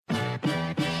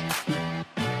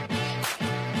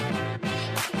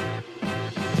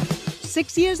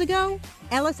6 years ago,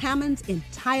 Ellis Hammond's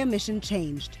entire mission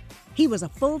changed. He was a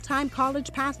full-time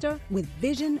college pastor with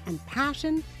vision and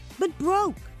passion, but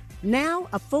broke. Now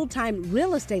a full-time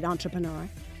real estate entrepreneur,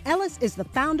 Ellis is the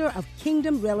founder of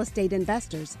Kingdom Real Estate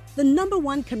Investors, the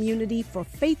 #1 community for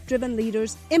faith-driven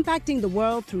leaders impacting the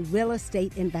world through real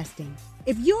estate investing.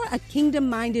 If you're a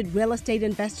kingdom-minded real estate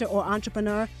investor or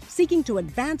entrepreneur seeking to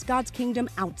advance God's kingdom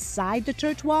outside the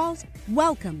church walls,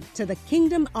 welcome to the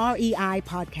Kingdom REI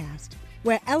podcast,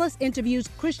 where Ellis interviews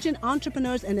Christian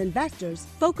entrepreneurs and investors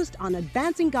focused on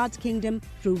advancing God's kingdom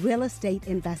through real estate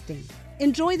investing.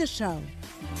 Enjoy the show.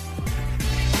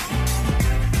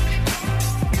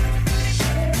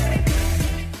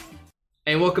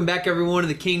 Hey, welcome back, everyone, to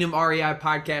the Kingdom REI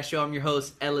podcast show. I'm your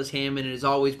host, Ellis Hammond, and as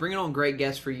always, bringing on great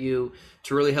guests for you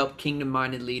to really help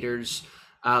kingdom-minded leaders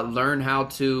learn how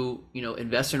to,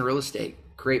 invest in real estate,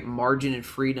 create margin and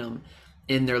freedom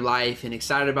in their life. And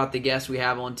excited about the guests we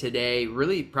have on today,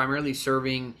 really primarily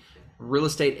serving real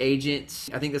estate agents.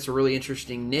 I think that's a really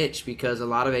interesting niche because a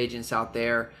lot of agents out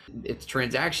there, it's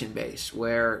transaction-based,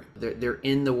 where they're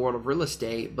in the world of real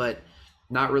estate, but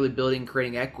not really building,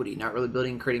 creating equity, not really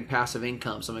building, creating passive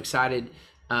income. So I'm excited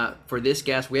for this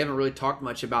guest. We haven't really talked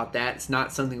much about that. It's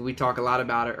not something we talk a lot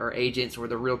about, our agents or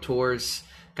the realtors,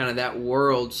 kind of that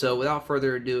world. So without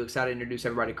further ado, excited to introduce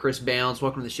everybody. Chris Bounds,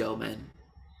 welcome to the show, man.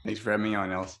 Thanks for having me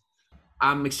on, Ellis.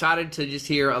 I'm excited to just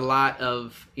hear a lot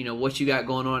of, what you got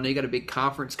going on. I know you got a big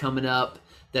conference coming up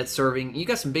that's serving. You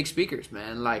got some big speakers,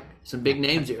 man, like some big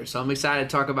names here. So I'm excited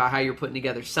to talk about how you're putting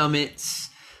together summits.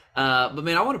 But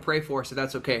man, I want to pray for us if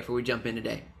that's okay before we jump in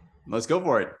today. Let's go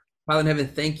for it. Father in heaven,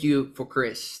 thank you for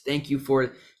Chris. Thank you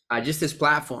for just this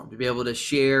platform to be able to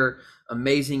share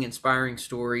amazing, inspiring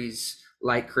stories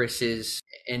like Chris's,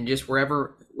 and just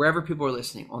wherever people are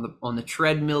listening, on the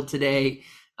treadmill today,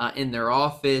 in their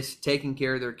office, taking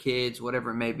care of their kids,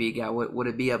 whatever it may be. God, would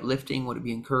it be uplifting? Would it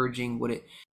be encouraging? Would it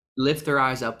lift their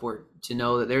eyes upward to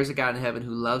know that there's a God in heaven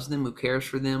who loves them, who cares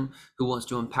for them, who wants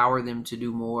to empower them to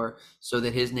do more so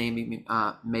that his name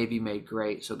may be made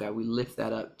great. So God, we lift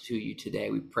that up to you today.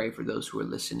 We pray for those who are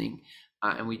listening,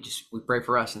 and we pray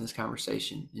for us in this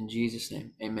conversation. In Jesus'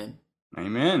 name, amen.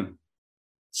 Amen.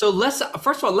 So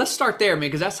first of all, let's start there, man,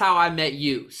 because that's how I met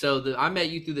you. So I met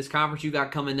you through this conference you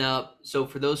got coming up. So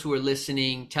for those who are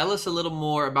listening, tell us a little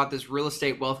more about this Real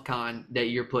Estate Wealth Con that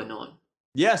you're putting on.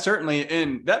 Yeah, certainly.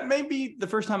 And that may be the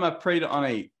first time I've prayed on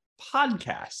a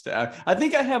podcast. I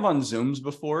think I have on Zooms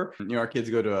before. Our kids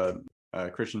go to a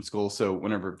Christian school. So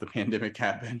whenever the pandemic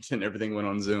happened and everything went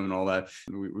on Zoom and all that,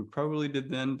 we probably did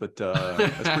then, but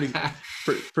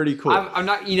that's pretty cool. I'm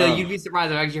not, you'd be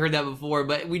surprised. I've actually heard that before,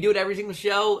 but we do it every single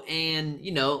show, and,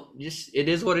 just, it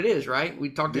is what it is, right? We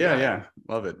talked about it. Yeah.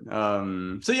 Love it.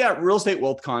 Real Estate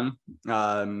Wealth Con.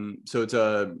 So it's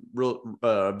a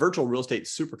virtual real estate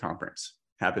super conference.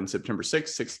 Happens September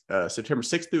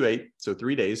 6th through 8th, so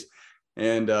 3 days.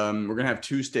 And we're going to have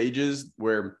 2 stages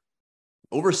where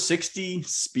over 60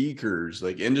 speakers,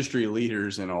 like industry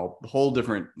leaders and a whole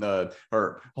different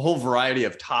or a whole variety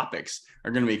of topics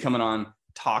are going to be coming on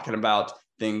talking about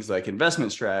things like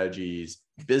investment strategies,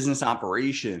 business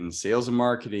operations, sales and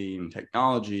marketing,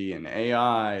 technology, and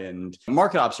AI, and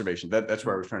market observation. That's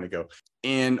where I was trying to go.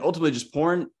 And ultimately just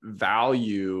pouring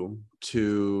value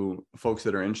to folks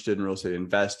that are interested in real estate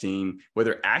investing,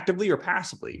 whether actively or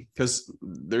passively, because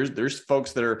there's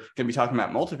folks that are going to be talking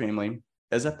about multifamily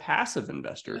as a passive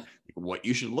investor, what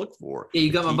you should look for. Yeah,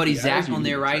 you got my buddy Zach on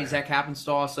there, right? Zach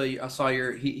Happenstall. So I saw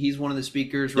he's one of the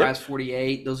speakers, Rise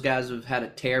 48. Those guys have had a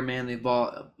tear, man. They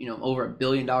bought, over $1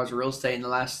 billion of real estate in the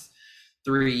last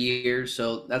 3 years.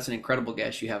 So that's an incredible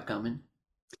guest you have coming.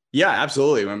 Yeah,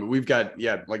 absolutely. I mean, we've got,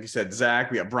 like you said,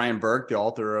 Zach, we got Brian Burke, the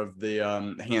author of the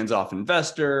Hands-Off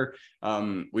Investor.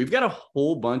 We've got a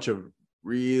whole bunch of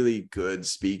really good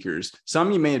speakers.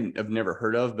 Some you may have never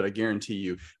heard of, but I guarantee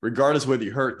you, regardless of whether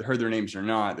you heard their names or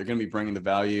not, they're going to be bringing the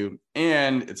value,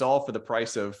 and it's all for the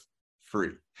price of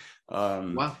free.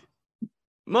 Wow.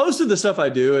 Most of the stuff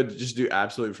I just do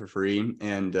absolutely for free.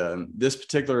 And this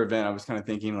particular event, I was kind of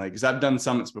thinking because I've done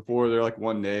summits before. They're like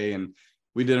 1 day, and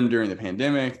we did them during the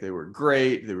pandemic. They were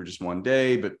great. They were just 1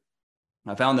 day, but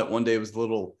I found that 1 day was a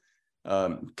little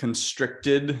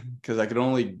constricted because I could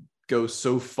only go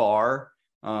so far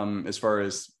as far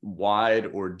as wide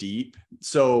or deep.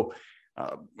 So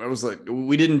I was like,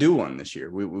 we didn't do one this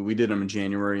year. We did them in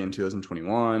January in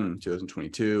 2021 and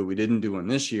 2022. We didn't do one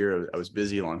this year. I was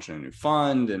busy launching a new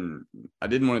fund, and I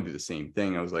didn't want to do the same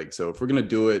thing. I was like, so if we're going to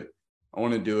do it, I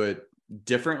want to do it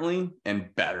differently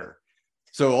and better.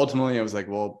 So ultimately I was like,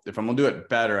 well, if I'm going to do it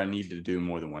better, I need to do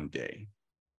more than 1 day.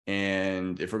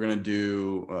 And if we're going to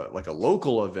do like a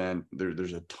local event,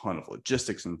 there's a ton of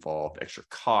logistics involved, extra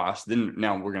cost. Then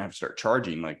now we're going to have to start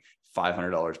charging like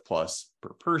 $500 plus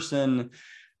per person.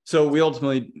 So we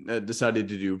ultimately decided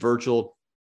to do virtual.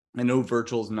 I know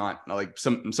virtual is not like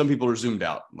some people are zoomed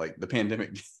out, like the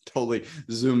pandemic totally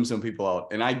zoomed some people out,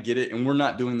 and I get it. And we're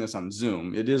not doing this on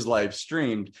Zoom. It is live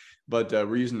streamed, but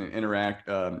we're using an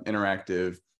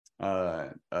interactive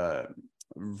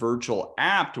virtual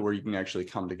app to where you can actually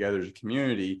come together as a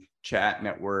community, chat,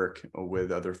 network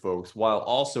with other folks while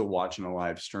also watching a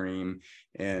live stream,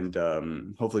 and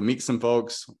hopefully meet some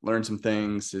folks, learn some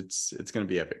things. It's going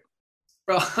to be epic.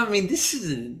 Bro, I mean, this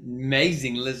is an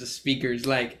amazing list of speakers.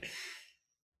 Like,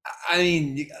 I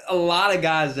mean, a lot of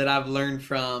guys that I've learned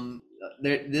from.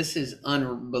 This is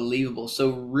unbelievable.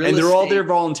 So and they're all there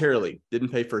voluntarily. Didn't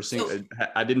pay for a single.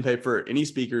 I didn't pay for any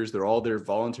speakers. They're all there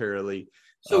voluntarily.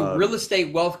 So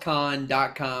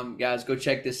realestatewealthcon.com, guys, go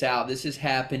check this out. This is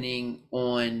happening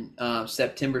on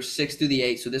September 6th through the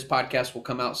 8th. So this podcast will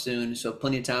come out soon. So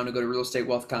plenty of time to go to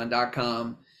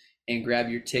realestatewealthcon.com and grab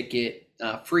your ticket.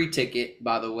 Free ticket,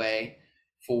 by the way,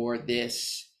 for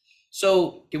this.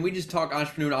 So can we just talk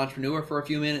entrepreneur to entrepreneur for a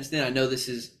few minutes then? I know this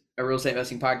is a real estate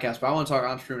investing podcast, but I want to talk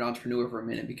entrepreneur to entrepreneur for a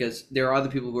minute because there are other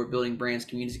people who are building brands,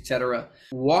 communities, etc.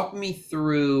 Walk me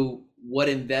through what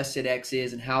InvestedX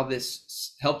is and how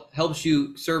this helps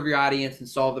you serve your audience and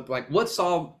solve the, like,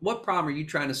 what problem are you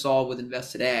trying to solve with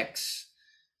InvestedX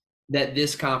that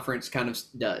this conference kind of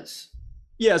does?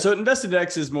 Yeah, so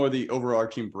InvestedX is more the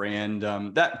overarching brand.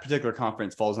 That particular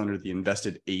conference falls under the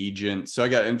Invested Agent. So I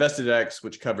got InvestedX,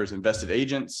 which covers invested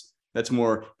agents. That's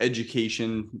more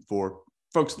education for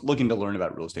folks looking to learn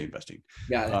about real estate investing.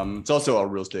 Got it. It's also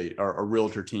a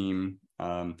realtor team.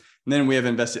 And then we have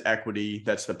Invested Equity.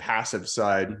 That's the passive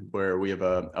side where we have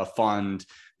a fund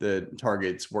that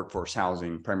targets workforce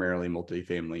housing, primarily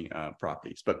multifamily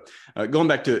properties. But going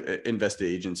back to invested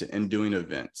agents and doing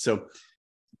events. So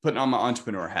putting on my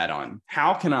entrepreneur hat on,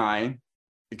 how can I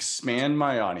expand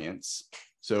my audience?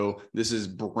 So this is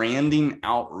branding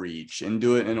outreach and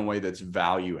do it in a way that's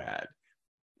value add.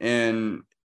 And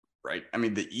right, I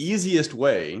mean, the easiest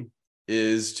way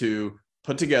is to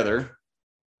put together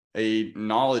a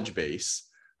knowledge base,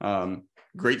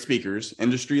 great speakers,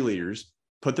 industry leaders,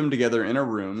 put them together in a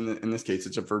room. In this case,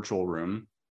 it's a virtual room,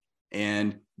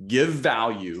 and give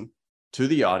value to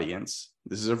the audience.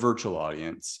 This is a virtual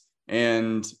audience.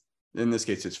 And in this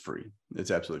case, it's free.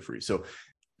 It's absolutely free. So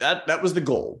that was the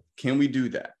goal. Can we do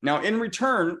that? Now, in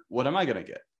return, what am I going to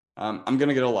get? I'm going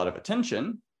to get a lot of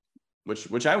attention,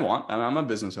 which I want. I'm a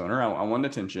business owner. I want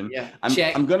attention. Yeah.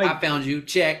 Check. I found you.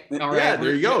 Check. All right. Yeah,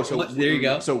 there you go. So there you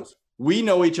go. So we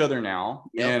know each other now,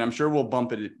 Yep. And I'm sure we'll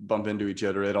bump into each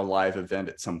other at a live event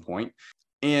at some point.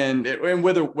 And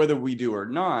whether we do or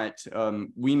not,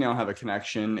 we now have a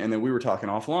connection. And then we were talking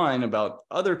offline about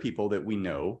other people that we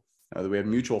know, that we have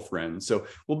mutual friends. So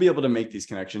we'll be able to make these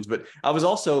connections. But I was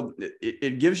also,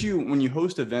 it gives you, when you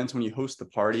host events, when you host the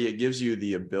party, it gives you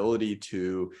the ability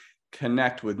to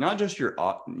connect with not just your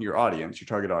audience, your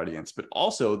target audience, but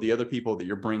also the other people that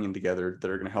you're bringing together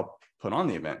that are going to help put on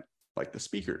the event, like the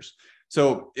speakers.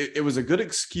 So it was a good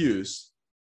excuse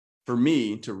for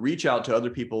me to reach out to other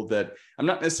people that I'm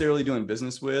not necessarily doing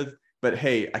business with, but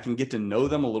hey, I can get to know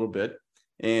them a little bit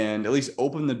and at least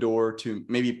open the door to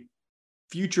maybe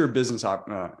future business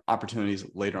opportunities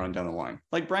later on down the line.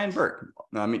 Like Brian Burke.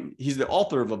 I mean, he's the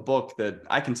author of a book that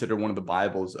I consider one of the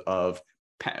Bibles of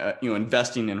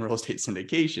investing in real estate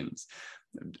syndications.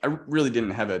 I really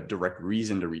didn't have a direct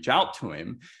reason to reach out to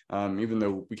him, even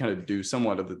though we kind of do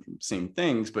somewhat of the same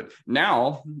things. But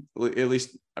now, at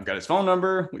least I've got his phone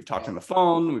number. We've talked on the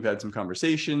phone. We've had some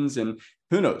conversations, and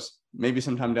who knows? Maybe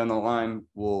sometime down the line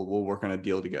we'll work on a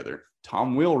deal together.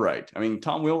 Tom Wheelwright. I mean,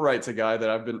 Tom Wheelwright's a guy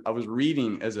that I was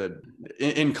reading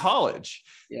in college.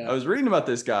 Yeah. I was reading about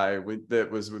this guy that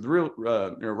was with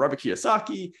Robert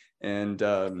Kiyosaki and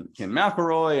Ken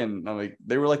McElroy, and I'm like,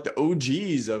 they were like the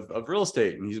OGs of real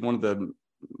estate. And he's one of the,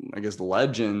 I guess,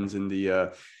 legends in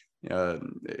the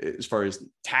as far as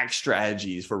tax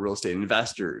strategies for real estate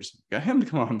investors. Got him to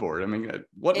come on board. I mean,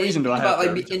 what reason do I have?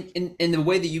 And the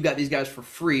way that you got these guys for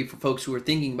free for folks who are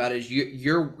thinking about it is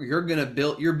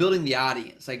you're building the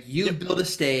audience. Like you build a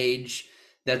stage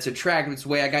that's attractive. It's the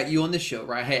way I got you on the show,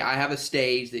 right? Hey, I have a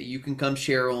stage that you can come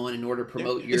share on in order to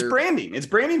promote your. It's branding. It's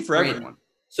branding for everyone.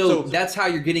 So that's how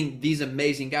you're getting these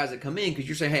amazing guys that come in, because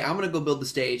you're saying, hey, I'm going to go build the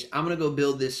stage. I'm going to go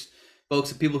build this,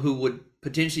 folks, of people who would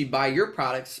potentially buy your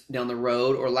products down the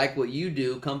road or like what you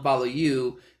do, come follow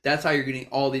you. That's how you're getting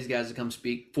all these guys to come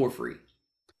speak for free.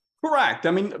 Correct.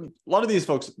 I mean, a lot of these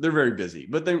folks, they're very busy,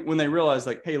 but when they realize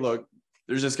like, hey, look,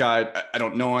 there's this guy, I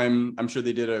don't know him. I'm sure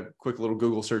they did a quick little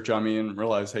Google search on me and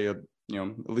realized, hey, at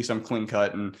least I'm clean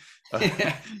cut and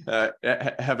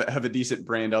have a decent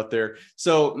brand out there.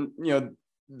 So,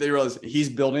 they realize he's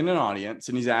building an audience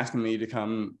and he's asking me to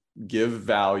come give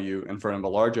value in front of a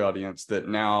large audience that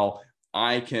now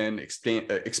I can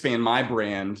expand my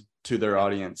brand to their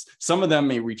audience. Some of them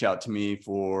may reach out to me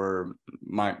for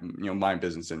my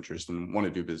business interest and want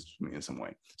to do business with me in some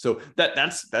way. So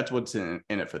that's what's in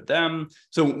it for them.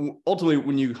 So ultimately,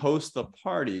 when you host the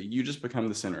party, you just become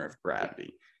the center of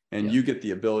gravity, and you get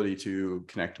the ability to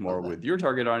connect more with your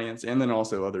target audience, and then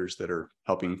also others that are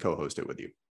helping co-host it with you.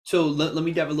 So let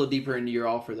me dive a little deeper into your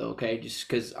offer though, okay? Just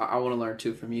because I want to learn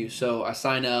too from you. So I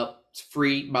sign up. It's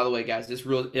free. By the way, guys,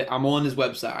 I'm on this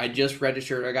website. I just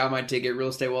registered. I got my ticket,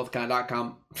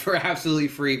 realestatewealthcon.com, for absolutely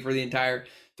free for the entire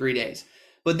 3 days.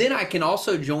 But then I can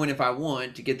also join if I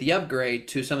want to get the upgrade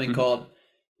to something called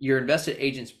your Invested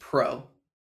Agents Pro.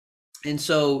 And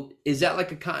so is that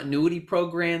like a continuity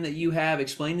program that you have?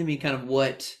 Explain to me kind of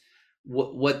what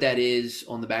that is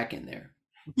on the back end there.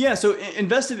 Yeah. So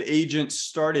Invested Agents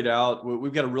started out,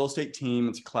 we've got a real estate team.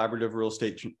 It's a collaborative real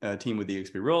estate team with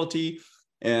eXp Realty.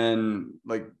 And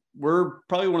we're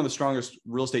probably one of the strongest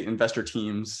real estate investor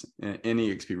teams in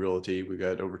eXp Realty. We've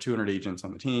got over 200 agents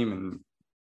on the team and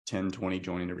 10, 20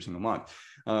 joining every single month.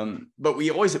 But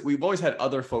we've always had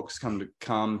other folks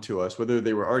come to us, whether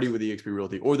they were already with eXp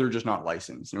Realty or they're just not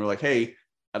licensed. And we're like, hey,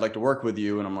 I'd like to work with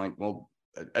you. And I'm like, well,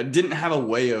 I didn't have a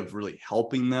way of really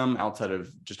helping them outside of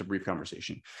just a brief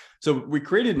conversation. So we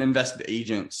created an Invested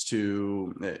Agents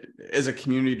as a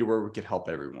community to where we could help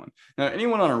everyone. Now,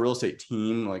 anyone on a real estate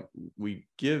team, we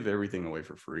give everything away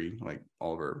for free, like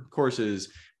all of our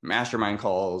courses, mastermind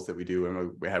calls that we do.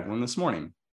 And we had one this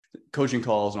morning, coaching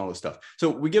calls and all this stuff. So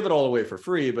we give it all away for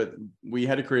free, but we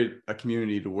had to create a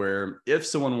community to where if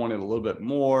someone wanted a little bit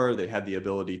more, they had the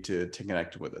ability to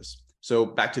connect with us. So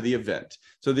back to the event.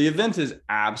 So the event is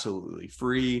absolutely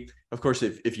free. Of course,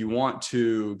 if you want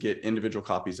to get individual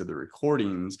copies of the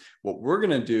recordings, what we're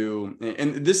going to do,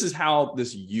 and this is how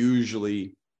this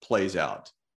usually plays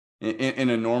out in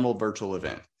a normal virtual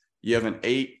event. You have an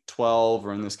 8, 12,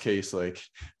 or in this case,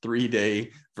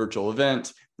 3-day virtual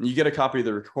event. And you get a copy of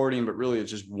the recording, but really it's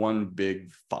just one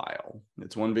big file.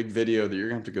 It's one big video that you're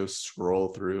going to have to go scroll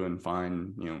through and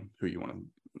find, who you want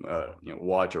to,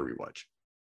 watch or rewatch.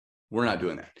 We're not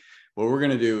doing that. What we're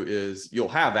going to do is you'll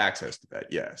have access to that,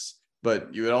 yes,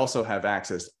 but you would also have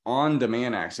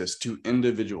on-demand access to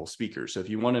individual speakers. So if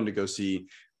you wanted to go see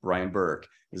Brian Burke,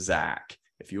 Zach,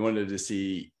 if you wanted to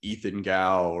see Ethan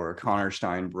Gao or Connor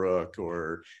Steinbrook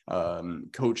or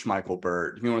Coach Michael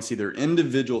Burt, if you want to see their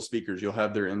individual speakers, you'll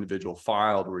have their individual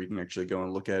filed where you can actually go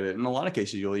and look at it. In a lot of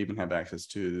cases, you'll even have access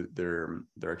to their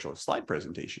actual slide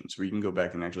presentations where you can go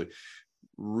back and actually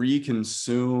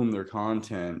reconsume their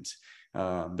content,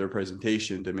 their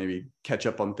presentation, to maybe catch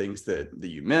up on things that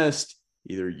you missed.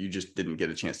 Either you just didn't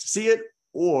get a chance to see it,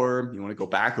 or you want to go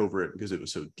back over it because it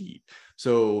was so deep.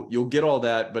 So you'll get all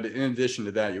that, but in addition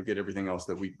to that, you'll get everything else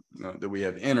that we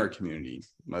have in our community.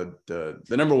 The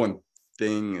number one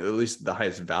thing, at least the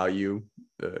highest value,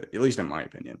 at least in my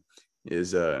opinion,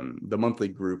 is the monthly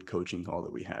group coaching call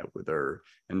that we have with our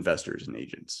investors and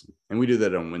agents, and we do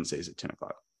that on Wednesdays at 10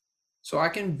 o'clock. So I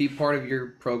can be part of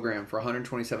your program for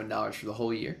 $127 for the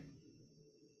whole year.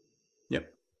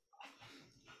 Yep.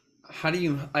 How do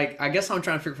you, I guess I'm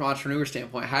trying to figure from an entrepreneur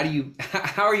standpoint, how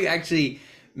are you actually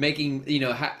making,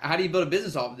 how do you build a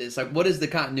business off of this? What is the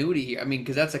continuity here? I mean,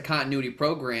 because that's a continuity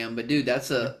program, but dude, that's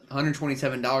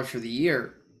 $127 for the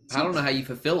year. I don't know how you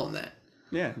fulfill on that.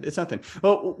 Yeah, it's nothing.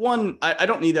 Well, one, I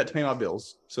don't need that to pay my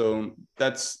bills. So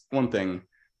that's one thing.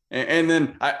 And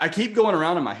then I keep going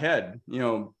around in my head,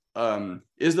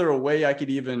 is there a way I could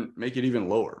even make it even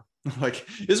lower?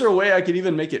 Is there a way I could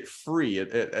even make it free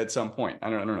at some point? I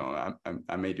don't know.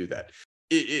 I may do that.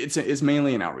 It's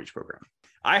mainly an outreach program.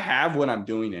 I have what I'm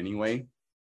doing anyway.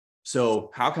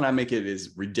 So how can I make it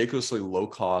as ridiculously low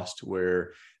cost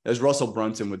where, as Russell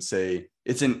Brunson would say,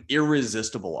 it's an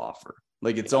irresistible offer?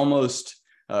 It's almost,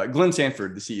 Glenn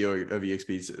Sanford, the CEO of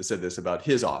eXp, said this about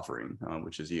his offering,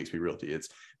 which is eXp Realty. It's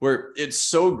where it's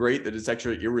so great that it's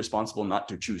actually irresponsible not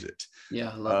to choose it. Yeah,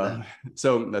 I love that.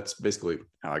 So that's basically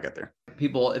how I got there.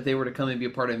 People, if they were to come and be a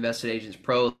part of Invested Agents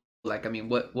Pro,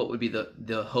 what would be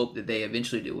the hope that they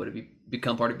eventually do? Would it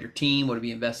become part of your team? Would it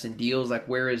be invest in deals?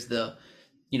 Where is the,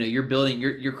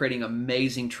 you're creating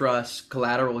amazing trust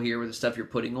collateral here with the stuff you're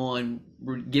putting on,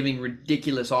 giving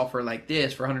ridiculous offer like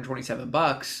this for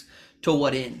 $127. To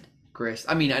what end? Chris?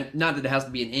 I mean, not that it has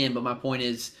to be an end, but my point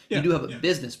is you do have a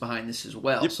business behind this as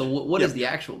well. Yep. So what is the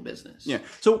actual business? Yeah.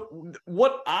 So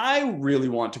what I really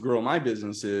want to grow my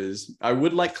business is I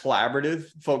would like collaborative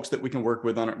folks that we can work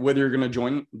with on it. Whether you're going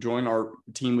to join our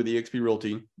team with eXp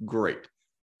Realty, great.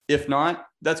 If not,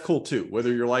 that's cool too.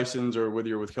 Whether you're licensed or whether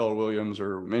you're with Keller Williams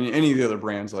or any of the other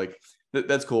brands, like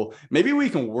that's cool. Maybe we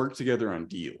can work together on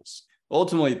deals.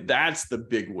 Ultimately, that's the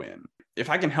big win. If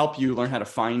I can help you learn how to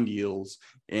find deals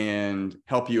and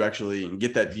help you actually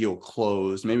get that deal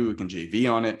closed, maybe we can JV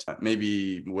on it.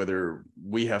 Maybe whether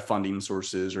we have funding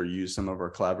sources or use some of our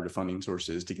collaborative funding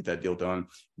sources to get that deal done,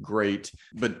 great.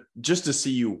 But just to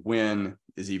see you win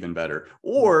is even better.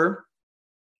 Or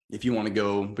if you want to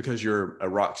go because you're a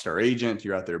rock star agent,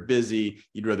 you're out there busy,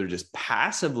 you'd rather just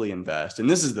passively invest. And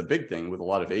this is the big thing with a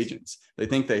lot of agents. They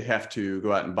think they have to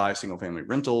go out and buy single family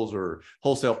rentals or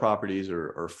wholesale properties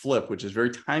or flip, which is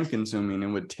very time consuming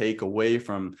and would take away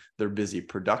from their busy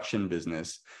production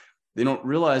business. They don't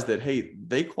realize that, hey,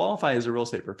 they qualify as a real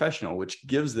estate professional, which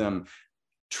gives them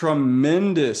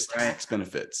tremendous tax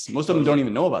benefits. Most of them don't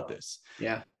even know about this.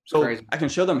 Yeah. So crazy. I can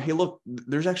show them, hey, look,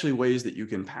 there's actually ways that you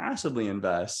can passively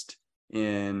invest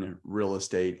in real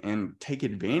estate and take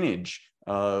advantage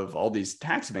of all these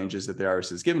tax advantages that the IRS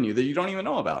has given you that you don't even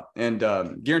know about. And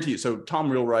guarantee you, so Tom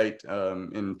Wheelwright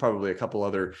and probably a couple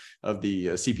other of the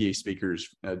CPA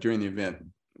speakers during the event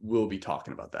will be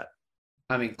talking about that.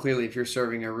 I mean, clearly, if you're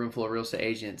serving a room full of real estate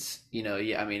agents, I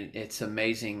mean, it's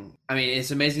amazing. I mean,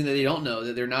 it's amazing that they don't know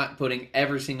that they're not putting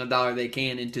every single dollar they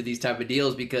can into these type of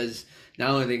deals, because not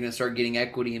only are they going to start getting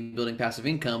equity and building passive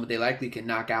income, but they likely can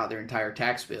knock out their entire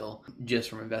tax bill just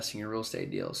from investing in real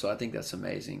estate deals. So I think that's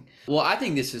amazing. Well, I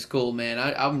think this is cool, man.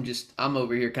 I'm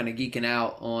over here kind of geeking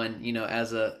out on,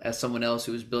 as someone else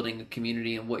who is building a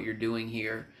community and what you're doing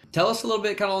here. Tell us a little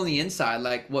bit kind of on the inside,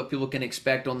 like what people can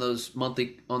expect on those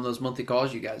monthly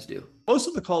calls you guys do. Most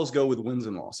of the calls go with wins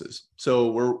and losses.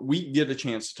 So we get a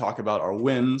chance to talk about our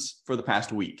wins for the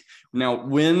past week. Now,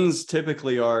 wins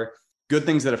typically are good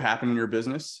things that have happened in your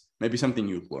business, maybe something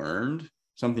you learned,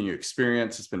 something you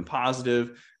experienced that's been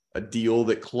positive, a deal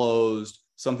that closed,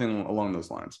 something along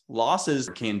those lines. Losses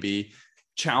can be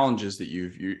challenges that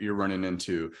you're running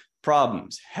into,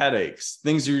 problems, headaches,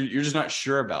 things you're just not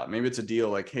sure about. Maybe it's a deal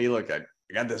like, hey, look, I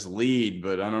got this lead,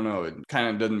 but I don't know, it kind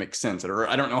of doesn't make sense, or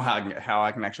I don't know how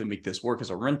I can actually make this work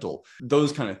as a rental.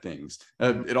 Those kind of things.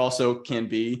 It also can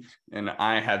be, and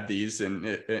I have these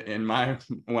in my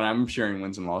when I'm sharing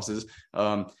wins and losses.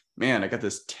 Man, I got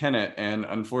this tenant, and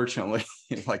unfortunately,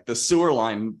 like the sewer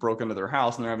line broke into their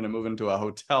house, and they're having to move into a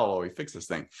hotel while we fix this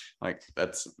thing. Like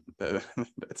that's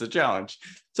a challenge.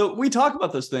 So we talk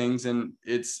about those things, and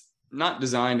it's not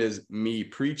designed as me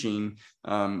preaching,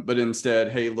 but instead,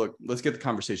 hey, look, let's get the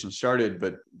conversation started.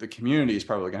 But the community is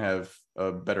probably going to have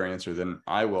a better answer than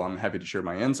I will. I'm happy to share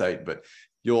my insight, but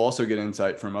you'll also get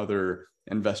insight from other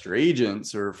investor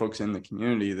agents or folks in the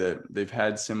community that they've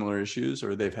had similar issues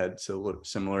or they've had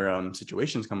similar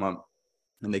situations come up,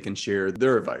 and they can share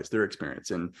their advice, their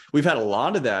experience. And we've had a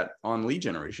lot of that on lead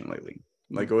generation lately,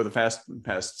 like over the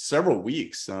past several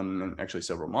weeks, and actually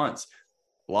several months.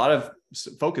 A lot of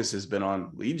focus has been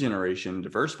on lead generation,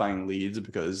 diversifying leads,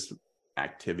 because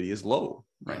activity is low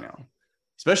right now,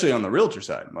 especially on the realtor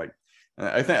side. Like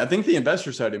I think the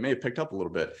investor side, it may have picked up a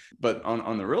little bit, but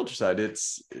on the realtor side,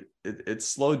 it's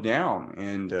slowed down.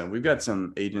 And we've got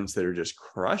some agents that are just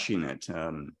crushing it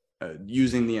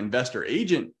using the investor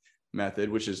agent method,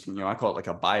 which is, I call it like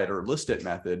a buy it or list it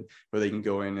method, where they can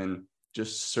go in and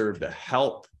just serve to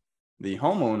help the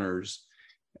homeowners,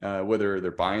 whether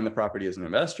they're buying the property as an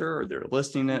investor or they're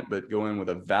listing it, but go in with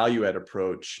a value add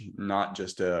approach, not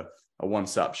just a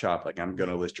one-stop shop, like I'm going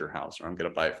to list your house or I'm going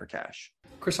to buy it for cash.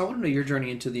 Chris, I want to know your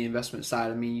journey into the investment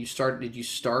side. I mean, did you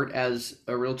start as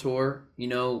a realtor,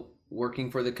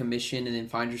 working for the commission, and then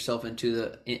find yourself into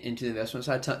the investment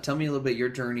side? Tell me a little bit your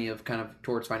journey of kind of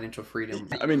towards financial freedom.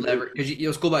 I mean, because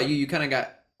it's cool about you kind of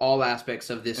got all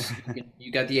aspects of this.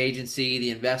 You got the agency,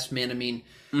 the investment. I mean,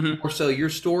 more so your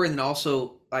story, and then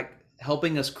also like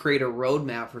helping us create a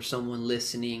roadmap for someone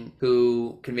listening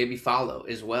who can maybe follow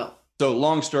as well. So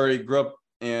long story, grew up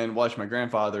and watched my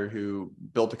grandfather, who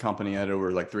built a company, had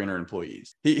over like 300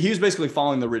 employees. He was basically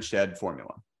following the rich dad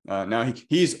formula. Now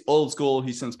he's old school.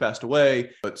 He's since passed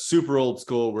away, but super old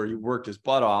school, where he worked his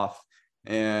butt off,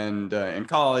 and in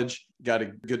college got a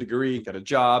good degree, got a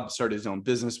job, started his own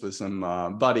business with some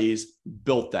buddies,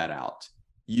 built that out,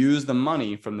 used the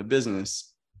money from the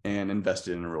business and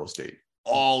invested in real estate.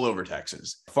 all over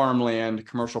Texas. Farmland,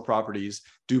 commercial properties,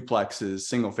 duplexes,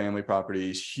 single family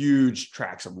properties, huge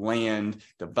tracts of land,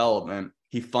 development.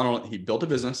 He built a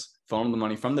business, funneled the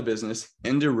money from the business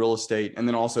into real estate, and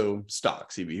then also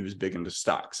stocks. He was big into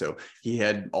stocks. So he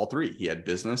had all three. He had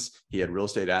business, he had real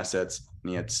estate assets, and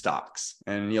he had stocks.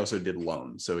 And he also did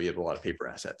loans. So he had a lot of paper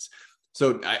assets.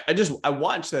 So I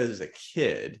watched that as a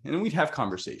kid, and we'd have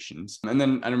conversations. And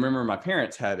then I remember my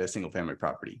parents had a single family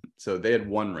property. So they had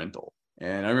one rental.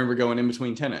 And I remember going in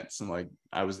between tenants, and like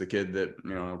I was the kid that,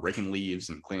 raking leaves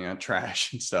and cleaning out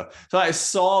trash and stuff. So I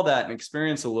saw that and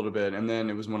experienced a little bit. And then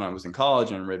it was when I was in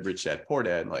college and read Rich Dad Poor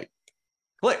Dad, like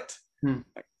clicked.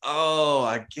 Like, oh,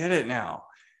 I get it now.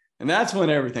 And that's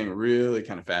when everything really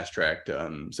kind of fast tracked.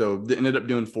 So ended up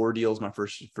doing 4 deals my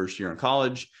first year in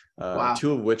college, wow.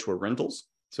 2 of which were rentals.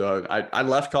 So I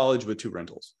left college with 2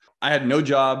 rentals. I had no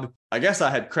job. I guess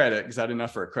I had credit because I had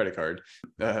enough for a credit card,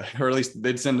 or at least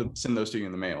they'd send those to you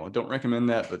in the mail. I don't recommend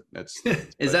that, but that's.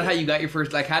 Is that how you got your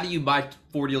first? Like, how do you buy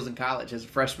 4 deals in college as a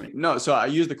freshman? No, so I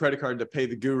used the credit card to pay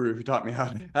the guru who taught me how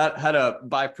to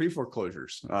buy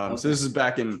pre-foreclosures. Okay. So this is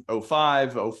back in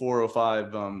 05, 04,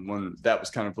 05, when that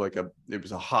was kind of like it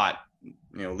was a hot,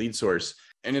 lead source.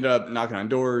 Ended up knocking on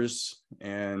doors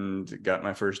and got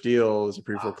my first deal as a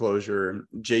pre-foreclosure.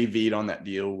 JV'd on that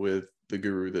deal with the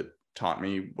guru that taught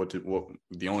me what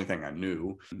the only thing I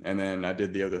knew. And then I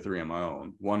did the other 3 on my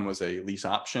own. One was a lease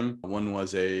option. One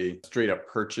was a straight up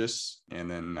purchase.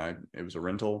 And then it was a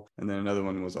rental. And then another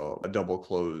one was a double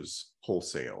close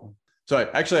wholesale. So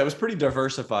I was pretty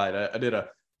diversified. I did a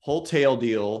wholesale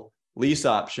deal, lease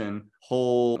option,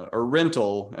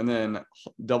 rental, and then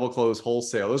double close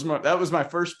wholesale. That was my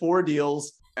first 4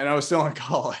 deals, and I was still in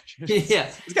college. Yeah,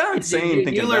 it's kind of insane.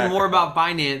 You learn more about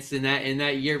finance in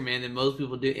that year, man, than most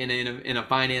people do in a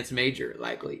finance major,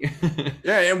 likely.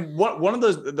 Yeah, and one of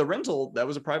the rental, that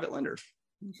was a private lender.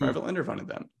 Private lender funded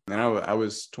them. And I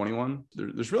was 21.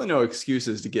 There's really no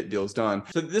excuses to get deals done.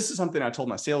 So this is something I told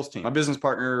my sales team. My business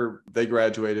partner, they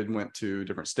graduated and went to a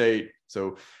different state.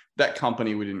 So that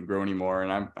company, we didn't grow anymore.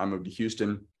 And I moved to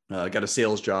Houston, got a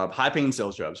sales job, high paying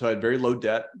sales job. So I had very low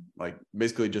debt, like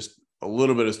basically just a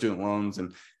little bit of student loans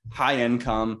and high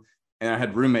income. And I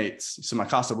had roommates. So my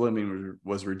cost of living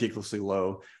was ridiculously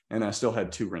low. And I still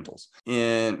had 2 rentals.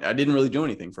 And I didn't really do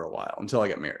anything for a while until I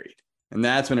got married. And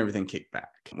that's when everything kicked back.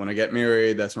 When I got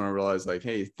married, that's when I realized, like,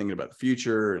 hey, thinking about the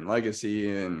future and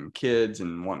legacy and kids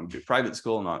and wanting to do private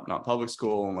school, not public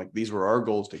school. And like, these were our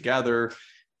goals together.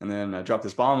 And then I dropped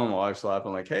this bomb on my wife's lap.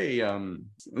 I'm like, hey,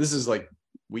 this is like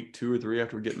week 2 or 3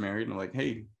 after we get married. And I'm like,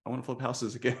 hey, I want to flip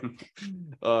houses again.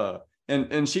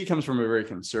 And she comes from a very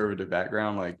conservative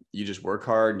background. Like, you just work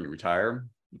hard and you retire.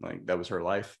 Like, that was her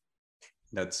life.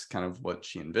 That's kind of what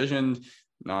she envisioned,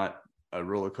 not a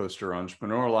roller coaster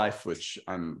entrepreneur life, which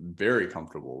I'm very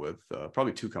comfortable with,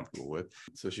 probably too comfortable with.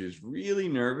 So she was really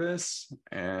nervous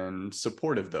and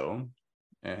supportive though,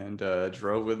 and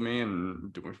drove with me,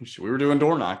 and we were doing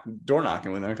door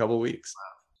knocking within a couple of weeks.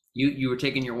 You were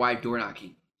taking your wife door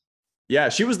knocking. Yeah,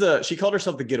 she called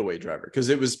herself the getaway driver because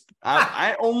it was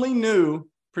I only knew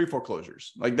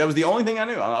pre-foreclosures. Like, that was the only thing I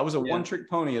knew. I was a one-trick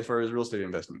pony as far as real estate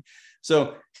investing.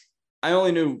 So I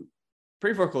only knew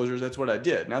pre-foreclosures. That's what I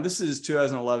did. Now this is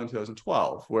 2011,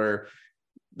 2012, where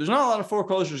there's not a lot of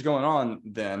foreclosures going on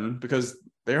then because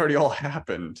they already all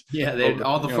happened. Yeah,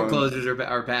 all the foreclosures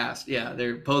are passed. Yeah,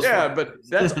 they're post. Yeah, but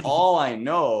that's all I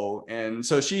know. And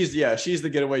so she's the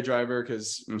getaway driver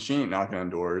because she ain't knocking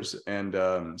on doors, and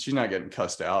she's not getting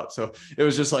cussed out. So it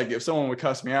was just like, if someone would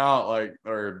cuss me out, like,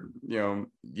 or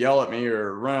yell at me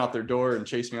or run out their door and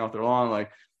chase me off their lawn, like,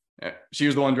 she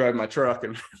was the one driving my truck,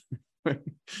 and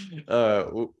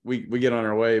we get on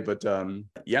our way. But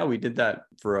we did that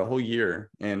for a whole year,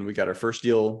 and we got our first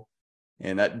deal,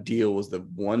 and that deal was the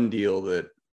one deal that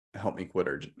helped me quit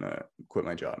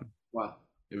my job. Wow.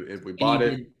 We bought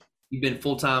it. You've been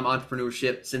full-time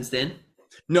entrepreneurship since then?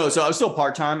 No, so I was still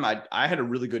part-time. I had a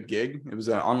really good gig. It was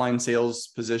an online sales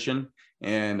position,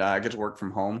 and I get to work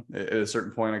from home. At a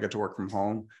certain point, I got to work from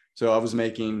home. So I was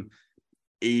making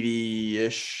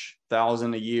 80-ish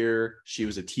thousand a year. She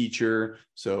was a teacher,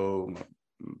 so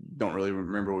don't really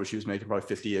remember what she was making,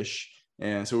 probably 50-ish.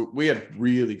 And so we had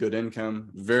really good income,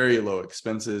 very low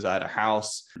expenses. I had a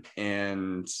house,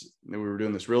 and we were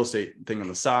doing this real estate thing on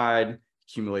the side,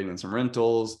 accumulating some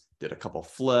rentals, did a couple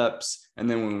flips. And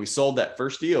then when we sold that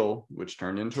first deal, which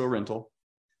turned into a rental,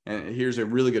 and here's a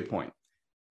really good point,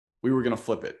 we were going to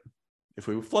flip it. If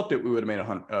we flipped it, we would have made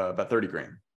about 30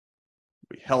 grand.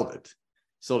 We held it,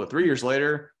 sold it 3 years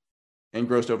later, and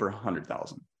grossed over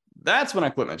 100,000. That's when I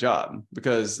quit my job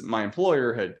because my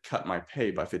employer had cut my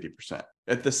pay by 50%.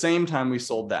 At the same time, we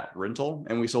sold that rental,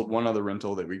 and we sold one other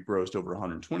rental that we grossed over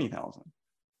 120,000.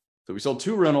 So we sold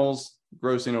 2 rentals,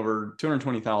 grossing over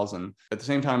 220,000. At the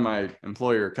same time, my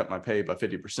employer cut my pay by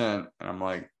 50%, and I'm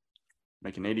like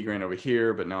making 80 grand over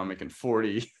here, but now I'm making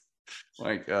 40.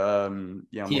 Like, I'm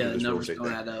the numbers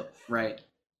don't add up, right?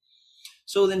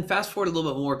 So then, fast forward a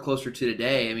little bit more closer to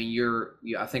today. I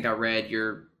mean, I think I read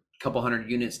you're a couple hundred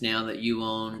units now that you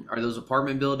own. Are those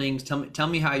apartment buildings? Tell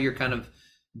me how you're kind of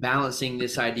balancing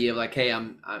this idea of like, hey,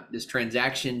 I'm this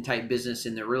transaction type business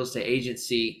in the real estate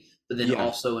agency, but then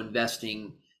also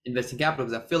investing capital,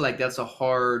 because I feel like that's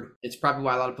it's probably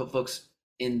why a lot of folks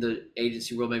in the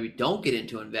agency world maybe don't get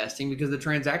into investing, because the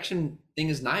transaction thing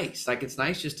is nice. Like, it's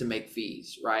nice just to make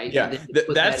fees, right? Yeah,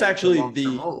 that's actually the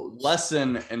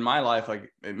lesson in my life.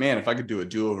 Like, man, if I could do a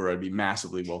do-over, I'd be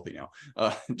massively wealthy now.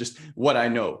 Just what I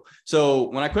know. So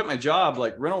when I quit my job,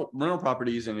 like rental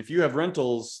properties, and if you have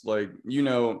rentals, like,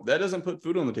 that doesn't put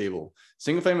food on the table.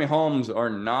 Single family homes are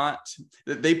not,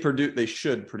 they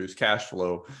should produce cash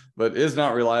flow, but it is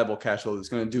not reliable cash flow that's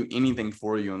going to do anything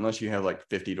for you unless you have like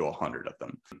 50 to 100 of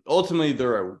them. Ultimately,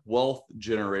 they're a wealth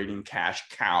generating cash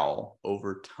cow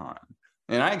over time.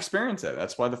 And I experienced that.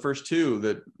 That's why the first 2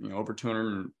 that, over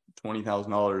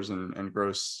 $220,000 in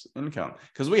gross income,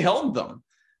 because we held them.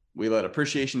 We let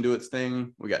appreciation do its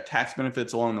thing. We got tax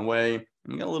benefits along the way,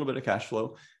 and we got a little bit of cash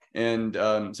flow. And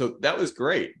so that was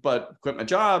great, but quit my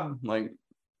job. Like,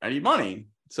 I need money.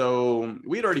 So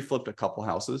we'd already flipped a couple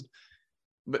houses,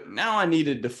 but now I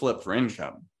needed to flip for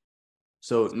income.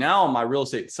 So now my real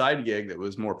estate side gig that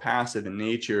was more passive in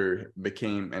nature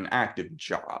became an active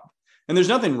job. And there's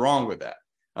nothing wrong with that.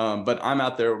 But I'm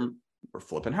out there, we're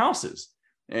flipping houses.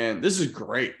 And this is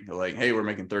great. They're like, hey, we're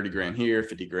making 30 grand here,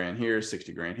 50 grand here,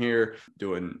 60 grand here,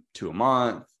 doing 2 a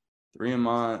month, 3 a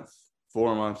month,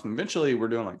 4 a month. And eventually we're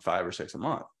doing like 5 or 6 a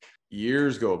month.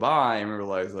 Years go by and we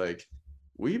realize, like,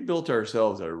 we built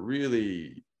ourselves a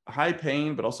really high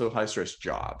paying, but also high stress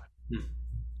job.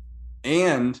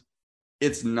 And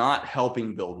it's not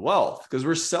helping build wealth because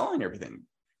we're selling everything.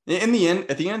 In the end,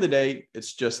 at the end of the day,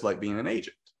 it's just like being an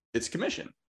agent. It's commission.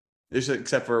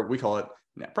 Except for, we call it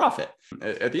net profit.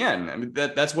 At the end, I mean,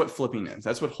 that's what flipping is.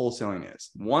 That's what wholesaling is.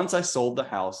 Once I sold the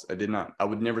house, I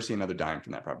would never see another dime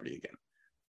from that property again.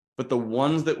 But the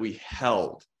ones that we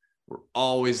held were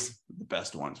always the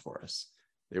best ones for us.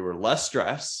 They were less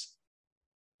stress,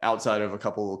 outside of a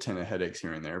couple little tenant headaches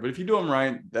here and there. But if you do them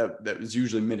right, that was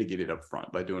usually mitigated up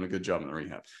front by doing a good job in the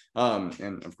rehab.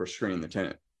 And of course, screening the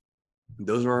tenant.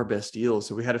 Those are our best deals.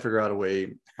 So we had to figure out a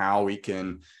way how we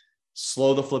can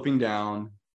slow the flipping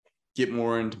down, get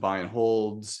more into buy and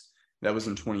holds. That was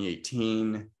in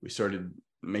 2018. We started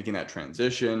making that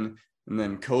transition. And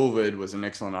then COVID was an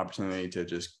excellent opportunity to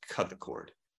just cut the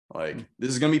cord. Like,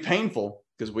 this is going to be painful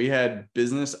because we had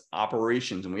business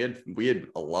operations and we had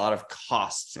a lot of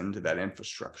costs into that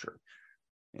infrastructure.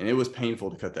 And it was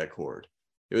painful to cut that cord.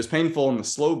 It was painful in the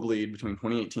slow bleed between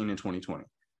 2018 and 2020.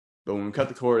 But when we cut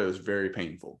the cord, it was very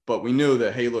painful. But we knew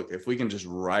that, hey, look, if we can just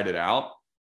ride it out,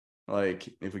 like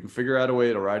if we can figure out a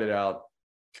way to ride it out,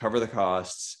 cover the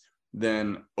costs,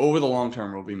 then over the long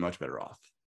term, we'll be much better off.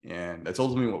 And that's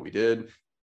ultimately what we did.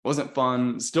 Wasn't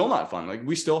fun, still not fun. Like,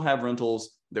 we still have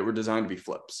rentals that were designed to be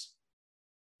flips.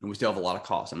 And we still have a lot of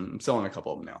costs. I'm selling a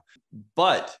couple of them now.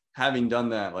 But having done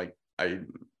that, like,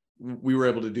 we were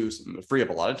able to free up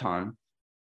a lot of time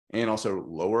and also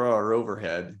lower our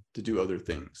overhead to do other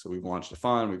things. So we've launched a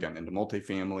fund, we've gotten into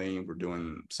multifamily, we're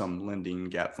doing some lending,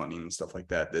 gap funding, and stuff like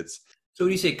that. So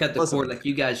when you say cut the cord, like,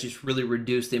 you guys just really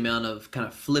reduce the amount of kind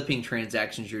of flipping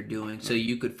transactions you're doing, so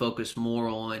you could focus more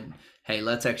on, hey,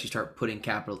 let's actually start putting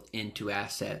capital into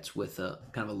assets with a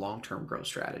kind of a long-term growth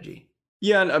strategy.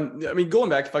 Yeah, and I mean, going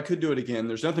back, if I could do it again,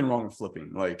 there's nothing wrong with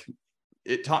flipping. Like,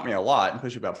 it taught me a lot,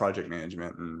 especially about project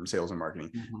management and sales and marketing.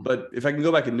 Mm-hmm. But if I can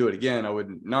go back and do it again, I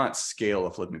would not scale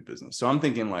a flipping business. So I'm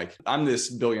thinking, like, I'm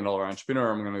this $1 billion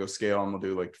entrepreneur. I'm going to go scale. I'm going to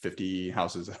do like 50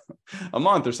 houses a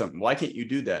month or something. Why can't you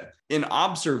do that? In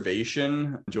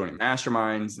observation, joining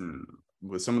masterminds and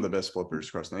with some of the best flippers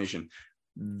across the nation,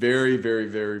 very, very,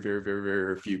 very, very, very,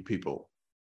 very few people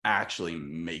actually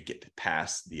make it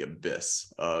past the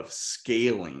abyss of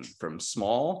scaling from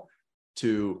small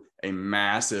to a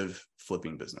massive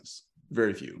flipping business.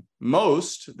 Very few.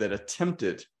 Most that attempt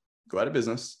it go out of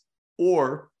business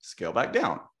or scale back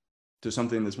down to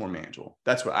something that's more manageable.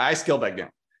 That's what I scale back down.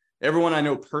 Everyone I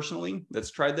know personally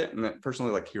that's tried that, and that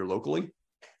personally, like here locally,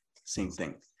 same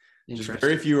thing. Just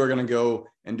very few are going to go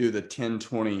and do the 10,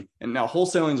 20. And now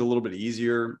wholesaling is a little bit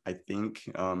easier. I think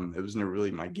it was never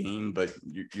really my game, but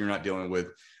you're not dealing with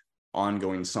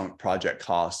ongoing sunk project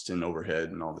costs and overhead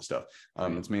and all this stuff.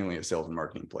 It's mainly a sales and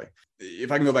marketing play.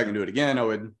 If I can go back and do it again, I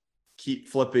would keep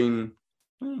flipping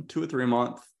 2 or 3 a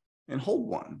month and hold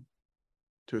one.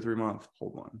 2 or 3 a month,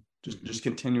 hold one. Just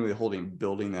continually holding,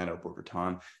 building that up over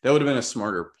time. That would have been a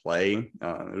smarter play. It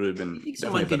would have been. You think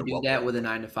someone could do that with a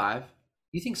 9 to 5?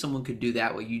 You think someone could do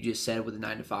that, what you just said, with a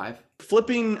 9 to 5?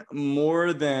 Flipping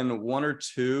more than 1 or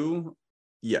 2,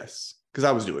 yes, because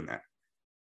I was doing that.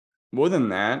 More than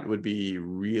that would be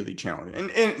really challenging.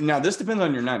 And now this depends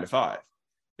on your 9 to 5.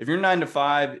 If your 9 to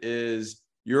 5 is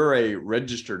you're a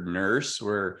registered nurse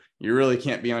where you really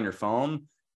can't be on your phone,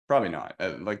 probably not.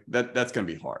 Like that's going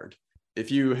to be hard. If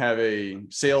you have a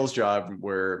sales job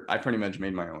where I pretty much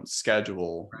made my own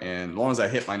schedule, and as long as I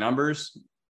hit my numbers,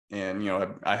 and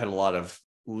I had a lot of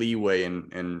leeway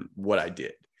in what I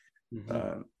did,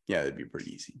 it'd be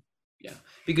pretty easy. Yeah,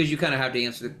 because you kind of have to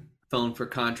answer the phone for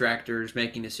contractors,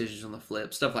 making decisions on the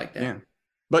flip, stuff like that. Yeah,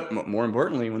 but more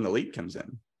importantly, when the lead comes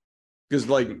in, because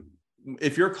like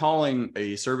if you're calling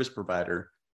a service provider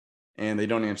and they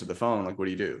don't answer the phone, like what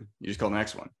do? You just call the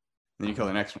next one, then you call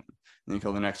the next one. And you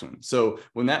call the next one. So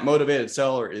when that motivated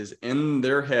seller is in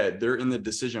their head, they're in the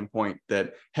decision point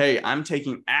that, hey, I'm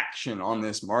taking action on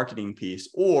this marketing piece,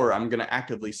 or I'm going to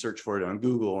actively search for it on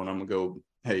Google, and I'm going to go,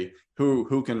 hey,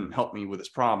 who can help me with this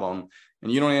problem?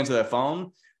 And you don't answer that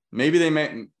phone. Maybe they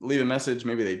may leave a message,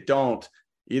 maybe they don't.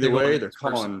 Either way, they're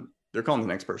calling the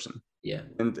next person. Yeah.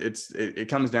 And it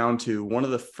comes down to one of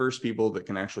the first people that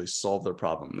can actually solve their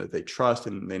problem, that they trust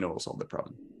and they know will solve their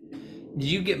problem. Do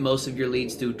you get most of your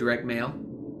leads through direct mail?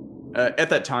 At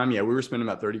that time, yeah, we were spending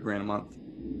about $30,000 a month.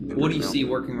 What do you see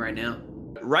working right now?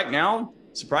 Right now,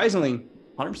 surprisingly,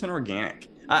 100% organic.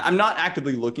 I'm not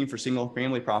actively looking for single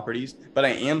family properties, but I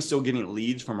am still getting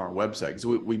leads from our website.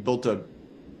 So we built a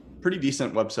pretty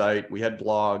decent website. We had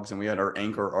blogs and we had our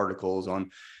anchor articles on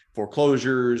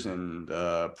foreclosures and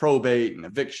probate and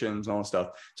evictions and all that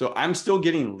stuff. So I'm still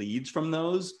getting leads from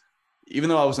those. Even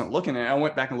though I wasn't looking at it, I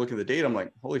went back and looked at the data. I'm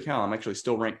like, holy cow, I'm actually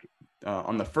still ranked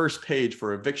on the first page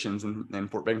for evictions in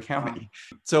Fort Bend County.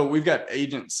 Wow. So we've got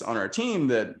agents on our team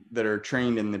that are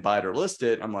trained in the buy it or list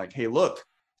it. I'm like, hey, look,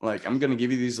 like I'm going to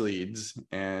give you these leads,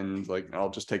 and like I'll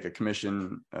just take a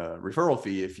commission referral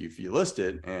fee if you list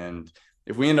it. And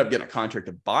if we end up getting a contract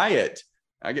to buy it,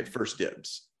 I get first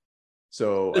dibs.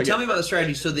 So tell me about the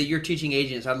strategy so that you're teaching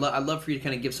agents. I'd love for you to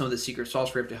kind of give some of the secret sauce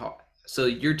for it to help. So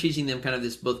you're teaching them kind of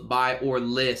this both buy or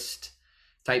list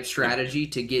type strategy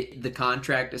to get the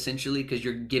contract, essentially, because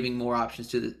you're giving more options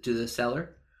to the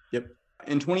seller. Yep.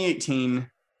 In 2018,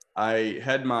 I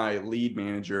had my lead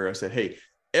manager. I said, hey,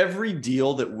 every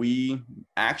deal that we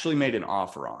actually made an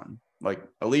offer on, like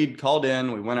a lead called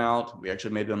in, we went out, we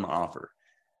actually made them an offer.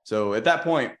 So at that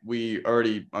point, we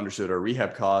already understood our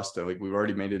rehab cost. Like we've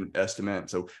already made an estimate.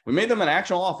 So we made them an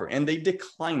actual offer and they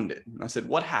declined it. And I said,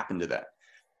 what happened to that?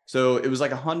 So it was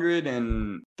like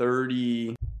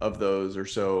 130 of those or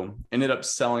so ended up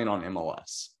selling on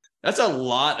MLS. That's a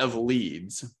lot of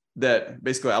leads that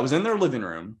basically I was in their living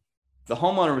room. The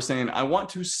homeowner was saying, I want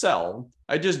to sell.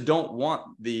 I just don't want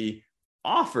the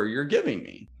offer you're giving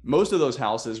me. Most of those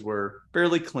houses were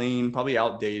fairly clean, probably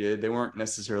outdated. They weren't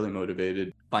necessarily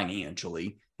motivated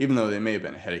financially, even though they may have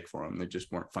been a headache for them. They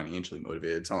just weren't financially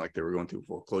motivated. It's not like they were going through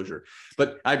foreclosure.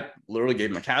 But I literally gave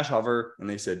them a cash offer and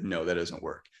they said, no, that doesn't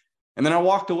work. And then I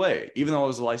walked away, even though I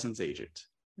was a licensed agent.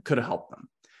 I could have helped them.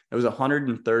 It was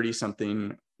 130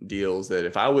 something deals that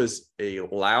if I was a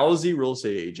lousy real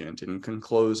estate agent and can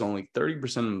close only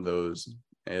 30% of those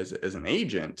as an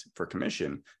agent for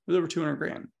commission, it was over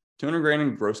 $200,000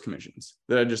 in gross commissions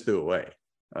that I just threw away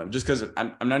just because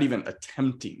I'm not even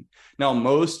attempting. Now,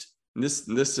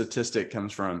 this statistic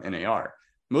comes from NAR.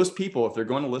 Most people, if they're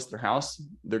going to list their house,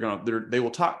 they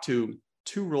will talk to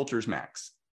 2 realtors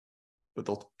max, but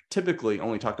they'll typically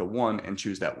only talk to one and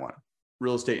choose that one.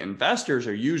 Real estate investors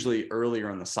are usually earlier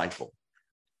in the cycle.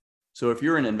 So if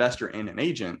you're an investor and an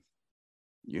agent,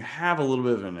 you have a little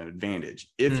bit of an advantage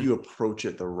if you approach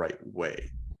it the right way.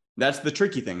 That's the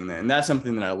tricky thing. And that's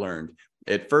something that I learned.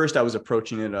 At first, I was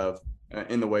approaching it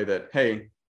in the way that, hey,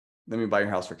 let me buy your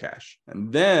house for cash.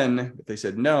 And then if they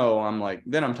said no,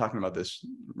 then I'm talking about this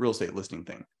real estate listing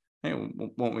thing. Hey,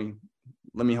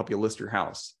 let me help you list your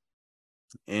house.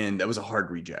 And that was a hard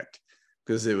reject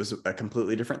because it was a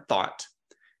completely different thought.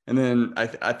 And then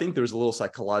I think there was a little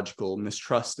psychological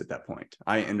mistrust at that point.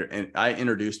 I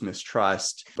introduced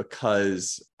mistrust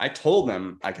because I told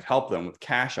them I could help them with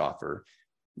cash offer.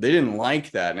 They didn't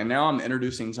like that. And now I'm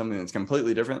introducing something that's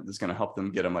completely different that's going to help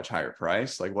them get a much higher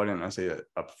price. Like, why didn't I say that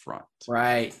up front?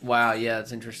 Right. Wow. Yeah,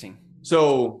 that's interesting.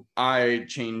 So I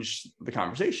changed the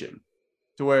conversation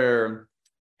to where,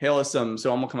 hey, let's so I'm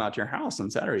gonna come out to your house on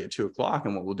Saturday at 2:00,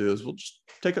 and what we'll do is we'll just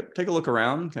take a look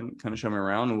around, kind of show me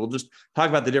around, and we'll just talk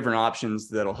about the different options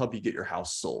that'll help you get your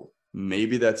house sold.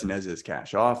 Maybe that's an as-is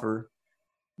cash offer,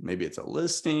 maybe it's a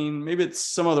listing, maybe it's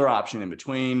some other option in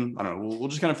between. I don't know. We'll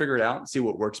just kind of figure it out and see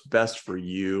what works best for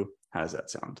you. How does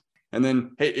that sound? And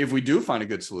then, hey, if we do find a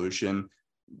good solution,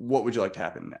 what would you like to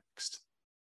happen next?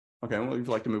 Okay, well, if you'd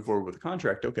like to move forward with the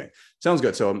contract, okay, sounds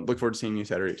good. So I'm looking forward to seeing you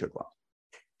Saturday at 2:00,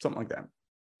 something like that.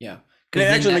 Yeah. And it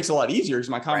actually makes it a lot easier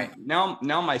because right. now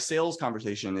my sales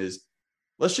conversation is,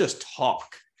 let's just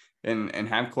talk and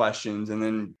have questions. And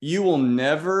then you will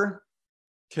never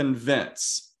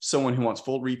convince someone who wants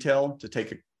full retail to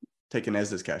take an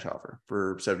as-is cash offer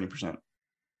for 70%.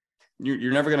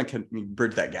 You're never going to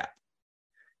bridge that gap.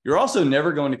 You're also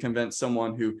never going to convince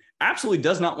someone who absolutely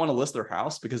does not want to list their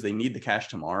house because they need the cash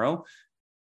tomorrow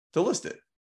to list it.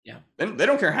 Yeah. And they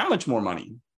don't care how much more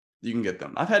money you can get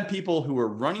them. I've had people who were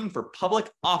running for public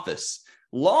office,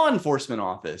 law enforcement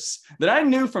office, that I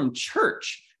knew from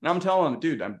church. And I'm telling them,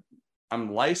 dude,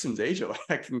 I'm licensed agent.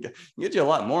 I can get you a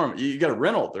lot more. You got a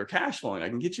rental, they're cash flowing. I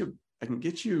can get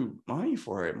you money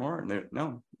for it more. And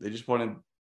they just wanted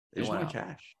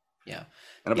cash. Yeah.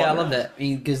 Yeah, I love that.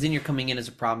 Because then you're coming in as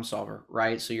a problem solver,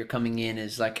 right? So you're coming in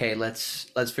as like, hey,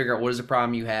 let's figure out what is the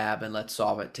problem you have and let's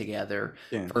solve it together.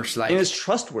 Yeah. First, and it's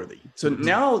trustworthy. So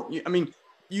now,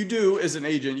 you do as an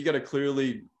agent, you got to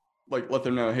clearly let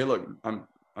them know, hey, look, I'm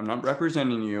not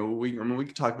representing you. We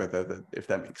can talk about that if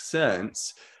that makes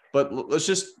sense. But let's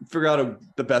just figure out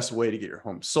the best way to get your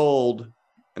home sold,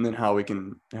 and then how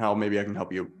maybe I can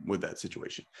help you with that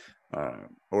situation,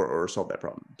 or solve that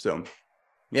problem. So.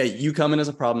 Yeah, you come in as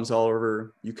a problem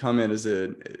solver. You come in as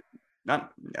I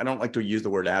don't like to use the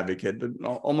word advocate, but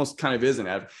almost kind of is an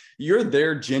advocate. You're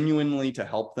there genuinely to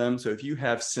help them. So if you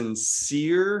have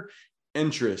sincere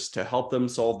interest to help them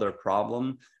solve their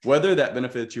problem, whether that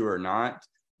benefits you or not,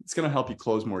 it's going to help you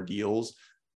close more deals.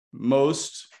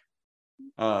 Most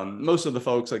of the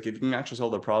folks, if you can actually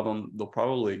solve their problem, they'll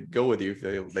probably go with you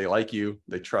if they like you,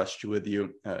 they trust you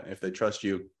if they trust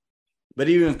you. But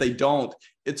even if they don't,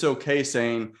 it's okay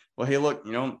saying, well, hey, look,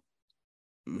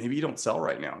 maybe you don't sell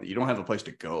right now. You don't have a place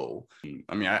to go.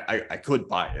 I could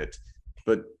buy it,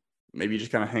 but maybe you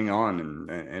just kind of hang on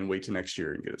and wait till next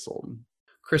year and get it sold.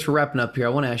 Chris, we're wrapping up here. I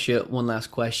want to ask you one last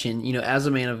question. As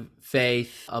a man of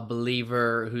faith, a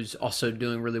believer who's also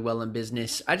doing really well in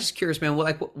business, I'm just curious, man,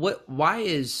 why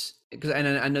is, because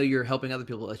I know you're helping other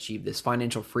people achieve this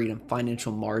financial freedom,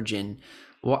 financial margin.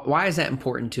 Why is that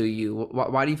important to you?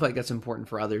 Why do you feel like that's important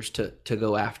for others to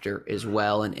go after as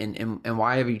well? And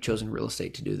why have you chosen real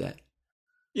estate to do that?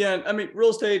 Yeah, real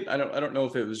estate, I don't know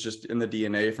if it was just in the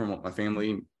DNA from what my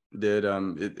family did.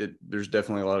 There's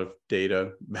definitely a lot of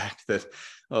data back that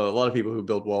a lot of people who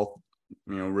build wealth,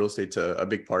 real estate's a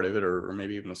big part of it, or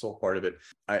maybe even a sole part of it.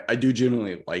 I do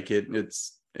genuinely like it.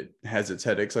 It has its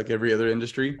headaches like every other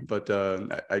industry, but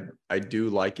I do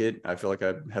like it. I feel like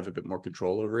I have a bit more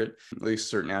control over it, at least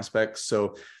certain aspects.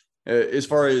 So as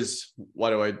far as why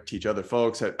do I teach other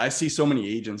folks, I see so many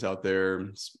agents out there,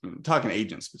 talking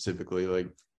agents specifically,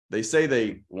 they say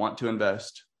they want to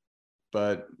invest,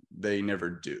 but they never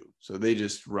do. So they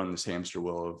just run this hamster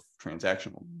wheel of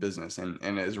transactional business.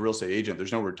 And as a real estate agent,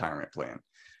 there's no retirement plan.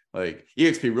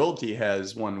 eXp Realty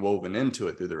has one woven into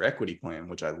it through their equity plan,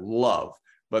 which I love.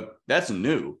 But that's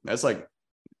new. That's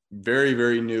very,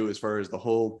 very new as far as the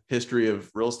whole history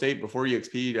of real estate. Before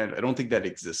eXp, I don't think that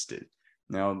existed.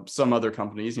 Now, some other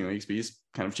companies, eXp's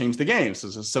kind of changed the game. So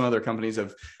some other companies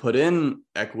have put in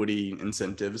equity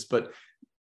incentives. But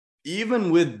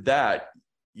even with that,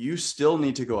 you still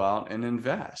need to go out and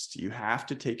invest. You have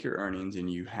to take your earnings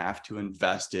and you have to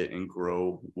invest it and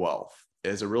grow wealth.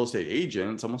 As a real estate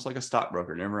agent, it's almost like a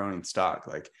stockbroker, never owning stock.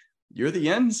 You're the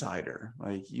insider,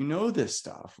 this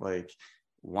stuff.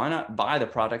 Why not buy the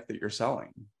product that you're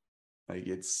selling?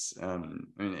 It's, and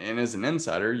as an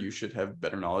insider, you should have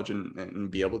better knowledge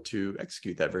and be able to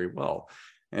execute that very well.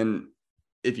 And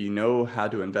if you know how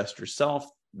to invest yourself,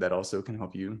 that also can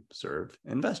help you serve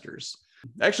investors.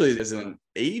 Actually, as an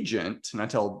agent, and I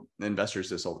tell investors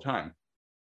this all the time,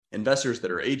 investors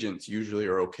that are agents usually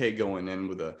are okay going in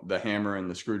with the hammer and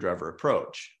the screwdriver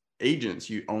approach. Agents,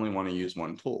 you only want to use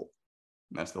one tool.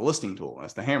 And that's the listing tool.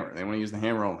 That's the hammer. They want to use the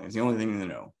hammer only. It's the only thing they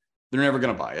know. They're never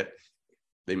going to buy it.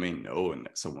 They may know and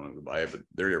someone will buy it, but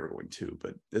they're never going to.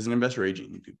 But as an investor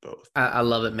agent, you do both. I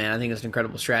love it, man. I think it's an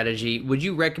incredible strategy. Would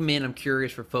you recommend, I'm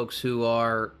curious, for folks who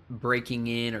are breaking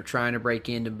in or trying to break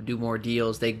in to do more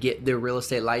deals, they get their real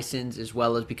estate license as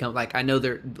well as become, I know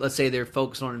let's say they're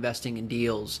focused on investing in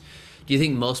deals. Do you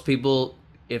think most people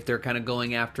if they're kind of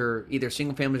going after either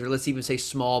single families or let's even say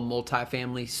small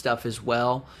multifamily stuff as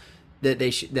well, that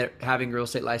that having a real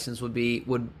estate license would be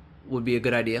a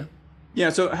good idea? Yeah,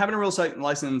 so having a real estate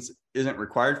license isn't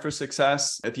required for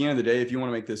success. At the end of the day, if you want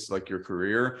to make this like your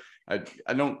career,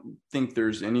 I don't think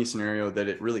there's any scenario that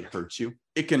it really hurts you.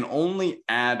 It can only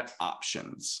add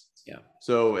options. Yeah.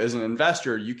 So as an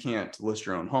investor, you can't list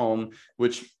your own home,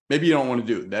 which maybe you don't want to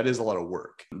do. That is a lot of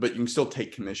work, but you can still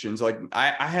take commissions. Like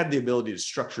I have the ability to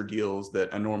structure deals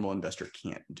that a normal investor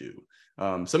can't do.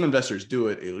 Some investors do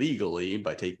it illegally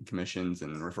by taking commissions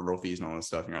and referral fees and all that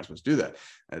stuff. You're not supposed to do that.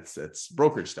 That's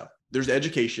brokerage stuff. There's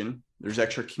education, there's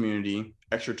extra community,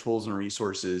 extra tools and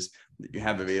resources that you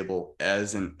have available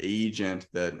as an agent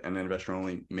that an investor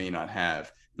only may not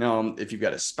have. Now, if you've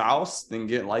got a spouse, then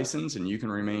get licensed and you can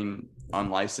remain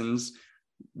unlicensed.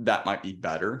 That might be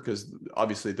better because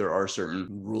obviously there are certain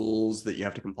rules that you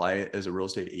have to comply as a real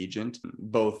estate agent,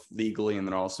 both legally and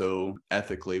then also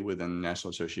ethically within the National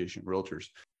Association of Realtors.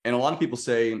 And a lot of people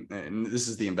say, and this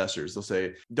is the investors, they'll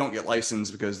say, don't get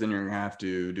licensed because then you're going to have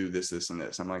to do this, this, and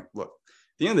this. I'm like, look,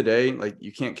 at the end of the day, like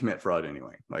you can't commit fraud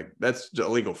anyway. Like that's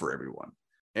illegal for everyone.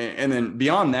 And then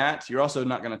beyond that, you're also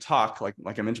not going to talk, like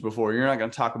I mentioned before, you're not going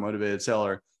to talk a motivated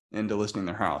seller into listing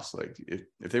their house. Like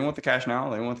if they want the cash now,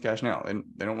 they want the cash now, and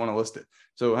they don't want to list it.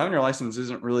 So having your license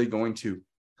isn't really going to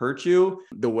hurt you.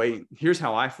 Here's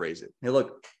how I phrase it. Hey,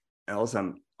 look, Ellis,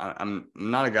 I'm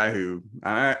not a guy who,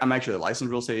 I'm actually a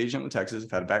licensed real estate agent with Texas.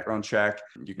 I've had a background check.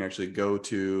 You can actually go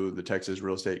to the Texas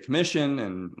Real Estate Commission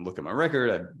and look at my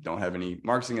record. I don't have any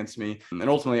marks against me. And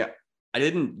ultimately, I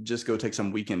didn't just go take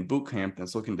some weekend boot camp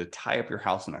that's looking to tie up your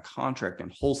house in a contract and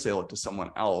wholesale it to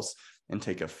someone else and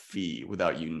take a fee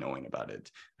without you knowing about it.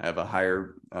 I have a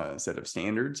higher set of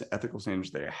standards, ethical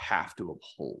standards that I have to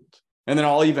uphold. And then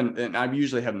I'm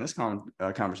usually having this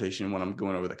conversation when I'm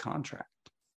going over the contract.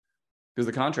 Because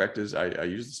the contract is, I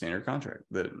use the standard contract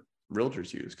that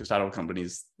realtors use because title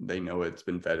companies, they know it's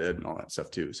been vetted and all that stuff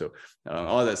too. So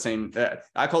all that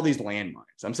I call these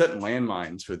landmines. I'm setting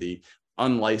landmines for the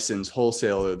unlicensed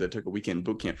wholesaler that took a weekend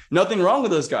boot camp. Nothing wrong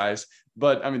with those guys,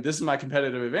 but I mean, this is my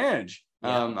competitive advantage.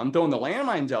 Yeah. I'm throwing the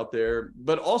landmines out there,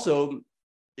 but also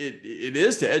it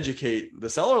is to educate the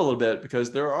seller a little bit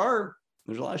because there's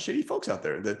a lot of shitty folks out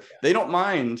there that they don't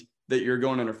mind that you're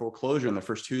going under foreclosure on the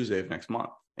first Tuesday of next month.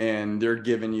 And they're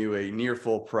giving you a near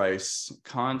full price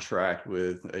contract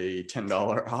with a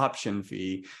 $10 option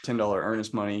fee, $10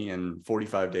 earnest money and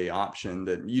 45-day option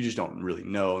that you just don't really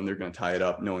know. And they're going to tie it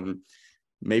up knowing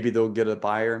maybe they'll get a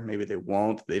buyer, maybe they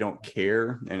won't. They don't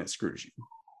care, and it screws you.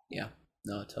 Yeah,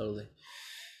 no, totally.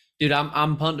 Dude,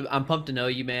 I'm pumped to know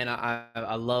you, man.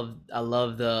 I love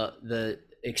the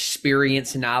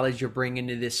experience and knowledge you're bringing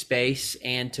to this space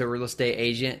and to real estate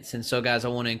agents. And so, guys, I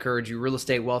want to encourage you,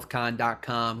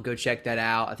 realestatewealthcon.com. Go check that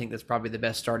out. I think that's probably the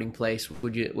best starting place.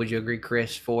 Would you agree,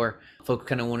 Chris, for folks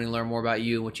kind of wanting to learn more about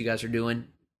you and what you guys are doing?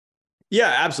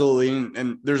 Yeah, absolutely.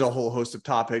 And there's a whole host of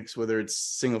topics, whether it's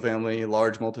single family,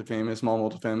 large multifamily, small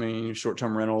multifamily,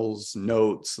 short-term rentals,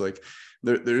 notes, like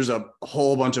there's a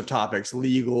whole bunch of topics,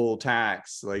 legal,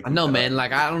 tax. Like I know, man,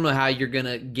 like I don't know how you're going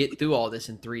to get through all this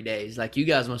in 3 days. Like you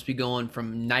guys must be going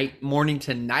from morning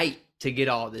to night to get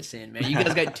all this in, man. You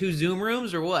guys got 2 Zoom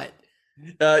rooms or what?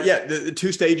 Yeah, the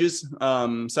 2 stages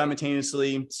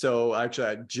simultaneously. So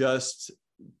actually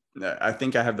I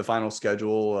think I have the final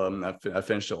schedule. I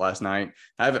finished it last night.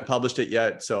 I haven't published it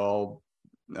yet, so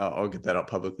I'll get that out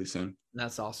publicly soon.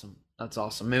 That's awesome. That's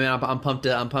awesome. Man, I'm pumped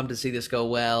to see this go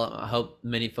well. I hope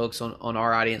many folks on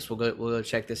our audience will go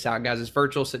check this out, guys. It's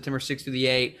virtual, September 6th through the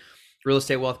 8th.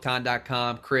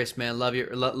 realestatewealthcon.com. Chris, man, love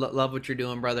what you're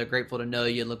doing, brother. Grateful to know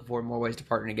you and looking forward to more ways to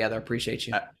partner together. I appreciate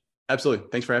you. Absolutely.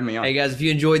 Thanks for having me on. Hey guys, if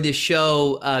you enjoyed this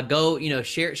show, go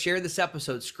share this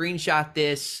episode, screenshot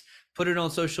this. Put it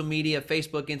on social media,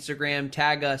 Facebook, Instagram,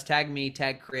 tag us, tag me,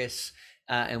 tag Chris,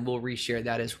 and we'll reshare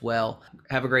that as well.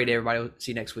 Have a great day, everybody. We'll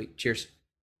see you next week. Cheers.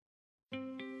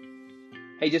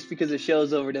 Hey, just because the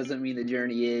show's over doesn't mean the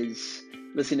journey is.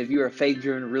 Listen, if you're a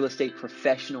faith-driven real estate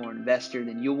professional or investor,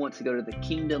 then you'll want to go to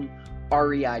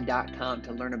thekingdomrei.com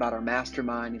to learn about our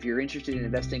mastermind. If you're interested in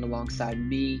investing alongside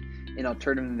me in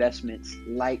alternative investments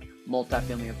like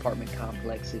multifamily apartment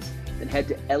complexes, then head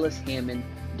to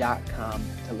ellishammond.com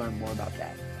to learn more about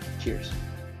that. Cheers.